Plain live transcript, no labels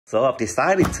So I've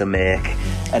decided to make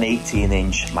an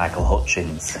 18-inch Michael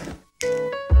Hutchence.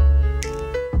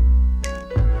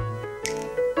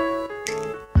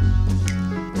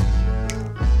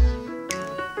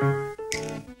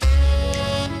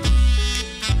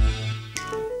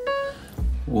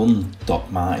 One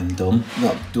Doc Martin done.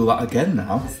 Got to do that again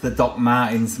now. It's the Doc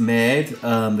Martens made.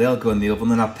 They'll go in the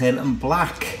oven and I paint them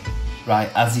black. Right,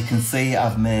 as you can see,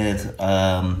 I've made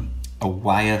a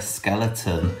wire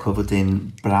skeleton covered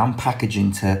in brown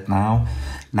packaging tape now.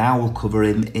 Now we'll cover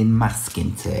him in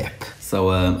masking tape. So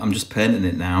I'm just painting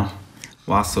it now.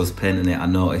 Whilst I was painting it, I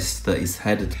noticed that his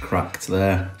head had cracked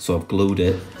there. So I've glued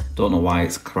it. Don't know why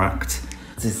it's cracked.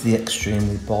 This is the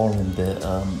extremely boring bit,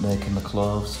 making the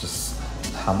clothes. Just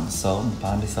hand sew and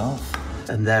bind yourself.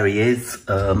 And there he is,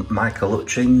 Michael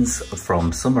Hutchence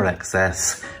from Summer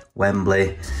INXS,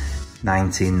 Wembley,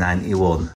 1991.